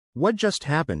What just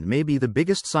happened may be the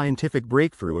biggest scientific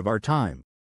breakthrough of our time.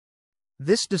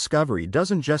 This discovery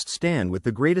doesn't just stand with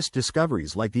the greatest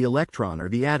discoveries like the electron or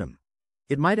the atom.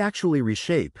 It might actually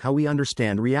reshape how we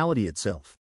understand reality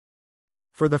itself.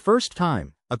 For the first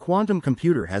time, a quantum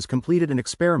computer has completed an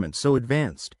experiment so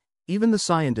advanced, even the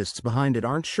scientists behind it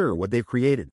aren't sure what they've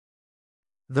created.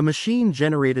 The machine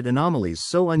generated anomalies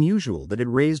so unusual that it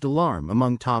raised alarm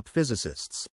among top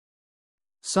physicists.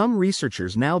 Some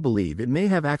researchers now believe it may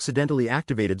have accidentally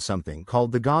activated something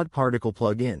called the God particle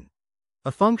plug-in,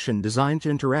 a function designed to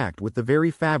interact with the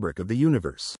very fabric of the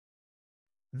universe.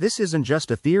 This isn't just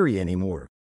a theory anymore.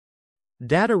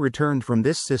 Data returned from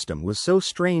this system was so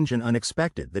strange and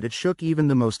unexpected that it shook even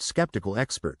the most skeptical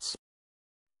experts.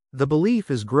 The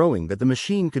belief is growing that the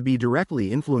machine could be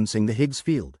directly influencing the Higgs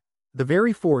field, the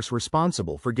very force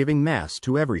responsible for giving mass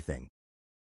to everything.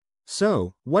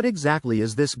 So, what exactly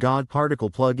is this God particle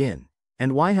plug-in,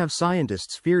 and why have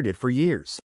scientists feared it for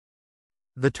years?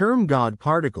 The term God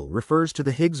particle refers to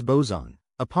the Higgs boson,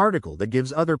 a particle that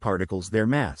gives other particles their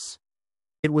mass.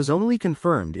 It was only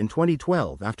confirmed in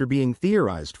 2012 after being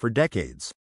theorized for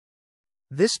decades.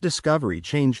 This discovery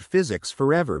changed physics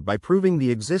forever by proving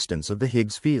the existence of the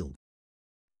Higgs field.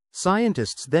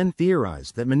 Scientists then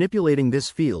theorized that manipulating this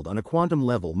field on a quantum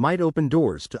level might open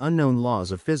doors to unknown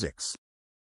laws of physics.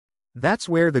 That's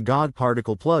where the God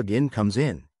particle plug-in comes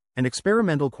in, an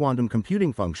experimental quantum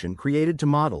computing function created to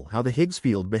model how the Higgs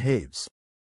field behaves.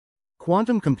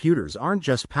 Quantum computers aren't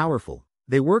just powerful,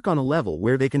 they work on a level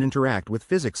where they can interact with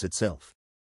physics itself.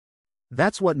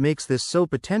 That's what makes this so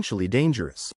potentially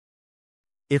dangerous.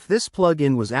 If this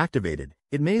plug-in was activated,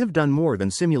 it may have done more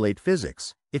than simulate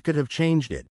physics, it could have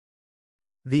changed it.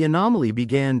 The anomaly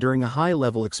began during a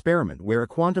high-level experiment where a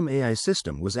quantum AI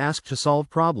system was asked to solve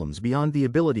problems beyond the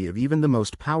ability of even the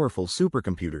most powerful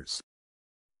supercomputers.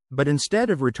 But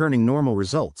instead of returning normal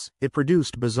results, it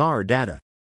produced bizarre data.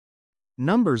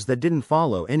 Numbers that didn't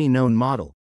follow any known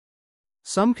model.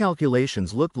 Some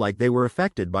calculations looked like they were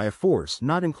affected by a force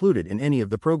not included in any of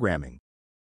the programming.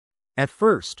 At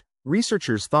first,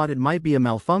 researchers thought it might be a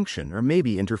malfunction or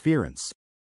maybe interference.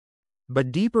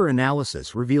 But deeper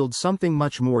analysis revealed something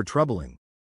much more troubling.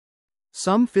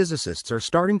 Some physicists are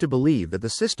starting to believe that the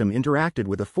system interacted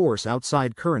with a force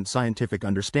outside current scientific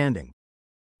understanding.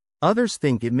 Others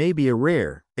think it may be a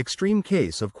rare, extreme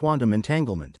case of quantum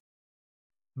entanglement.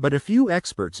 But a few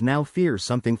experts now fear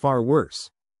something far worse,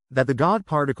 that the God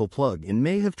particle plug-in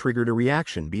may have triggered a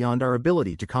reaction beyond our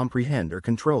ability to comprehend or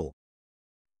control.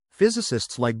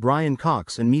 Physicists like Brian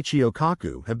Cox and Michio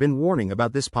Kaku have been warning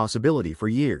about this possibility for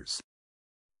years.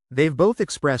 They've both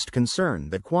expressed concern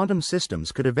that quantum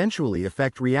systems could eventually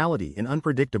affect reality in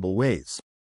unpredictable ways.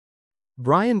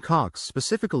 Brian Cox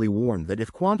specifically warned that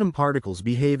if quantum particles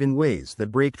behave in ways that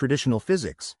break traditional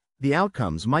physics, the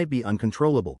outcomes might be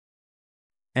uncontrollable.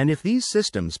 And if these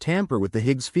systems tamper with the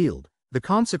Higgs field, the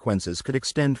consequences could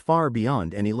extend far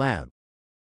beyond any lab.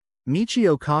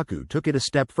 Michio Kaku took it a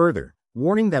step further,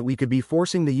 warning that we could be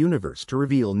forcing the universe to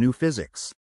reveal new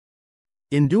physics.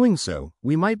 In doing so,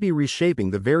 we might be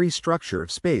reshaping the very structure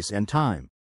of space and time.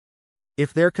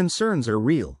 If their concerns are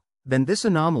real, then this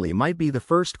anomaly might be the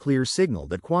first clear signal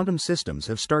that quantum systems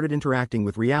have started interacting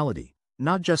with reality,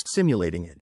 not just simulating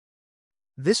it.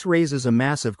 This raises a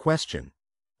massive question.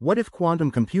 What if quantum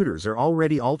computers are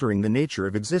already altering the nature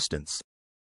of existence?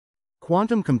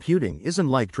 Quantum computing isn't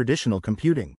like traditional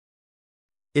computing.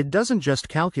 It doesn't just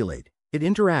calculate, it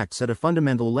interacts at a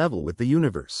fundamental level with the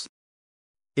universe.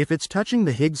 If it's touching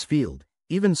the Higgs field,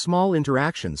 even small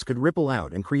interactions could ripple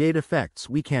out and create effects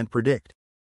we can't predict.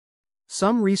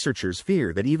 Some researchers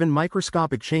fear that even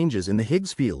microscopic changes in the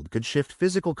Higgs field could shift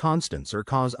physical constants or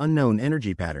cause unknown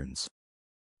energy patterns.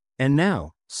 And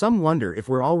now, some wonder if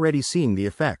we're already seeing the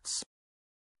effects.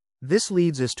 This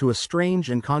leads us to a strange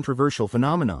and controversial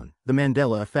phenomenon, the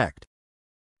Mandela effect.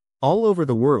 All over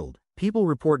the world, people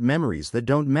report memories that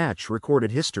don't match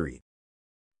recorded history.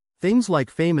 Things like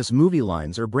famous movie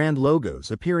lines or brand logos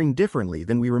appearing differently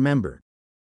than we remember.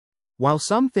 While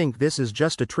some think this is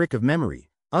just a trick of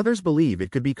memory, others believe it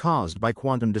could be caused by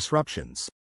quantum disruptions.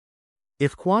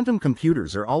 If quantum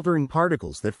computers are altering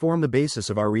particles that form the basis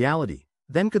of our reality,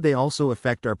 then could they also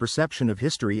affect our perception of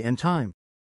history and time?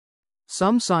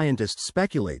 Some scientists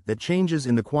speculate that changes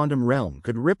in the quantum realm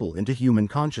could ripple into human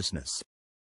consciousness.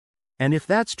 And if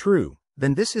that's true,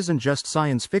 then this isn't just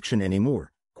science fiction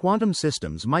anymore. Quantum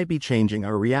systems might be changing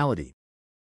our reality.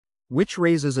 Which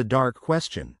raises a dark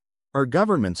question. Are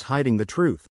governments hiding the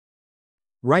truth?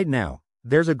 Right now,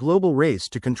 there's a global race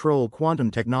to control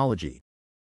quantum technology.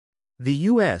 The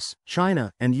US,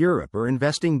 China, and Europe are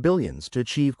investing billions to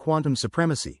achieve quantum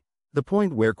supremacy, the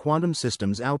point where quantum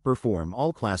systems outperform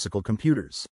all classical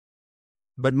computers.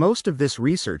 But most of this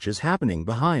research is happening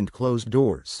behind closed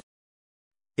doors.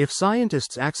 If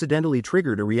scientists accidentally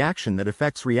triggered a reaction that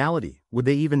affects reality, would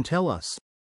they even tell us?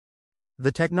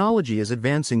 The technology is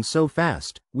advancing so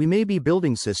fast, we may be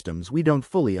building systems we don't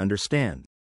fully understand.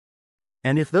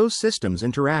 And if those systems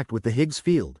interact with the Higgs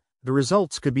field, the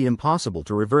results could be impossible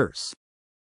to reverse.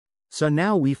 So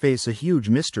now we face a huge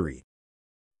mystery.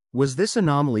 Was this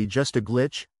anomaly just a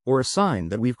glitch, or a sign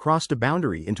that we've crossed a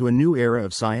boundary into a new era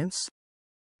of science?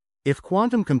 If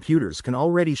quantum computers can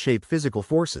already shape physical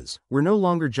forces, we're no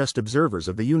longer just observers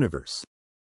of the universe.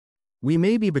 We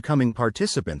may be becoming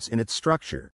participants in its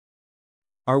structure.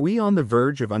 Are we on the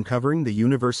verge of uncovering the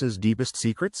universe's deepest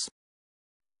secrets?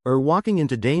 Or walking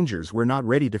into dangers we're not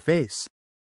ready to face?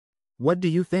 What do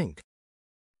you think?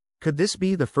 Could this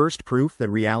be the first proof that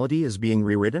reality is being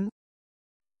rewritten?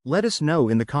 Let us know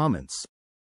in the comments.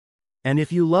 And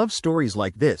if you love stories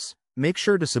like this, make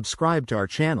sure to subscribe to our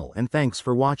channel, and thanks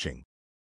for watching.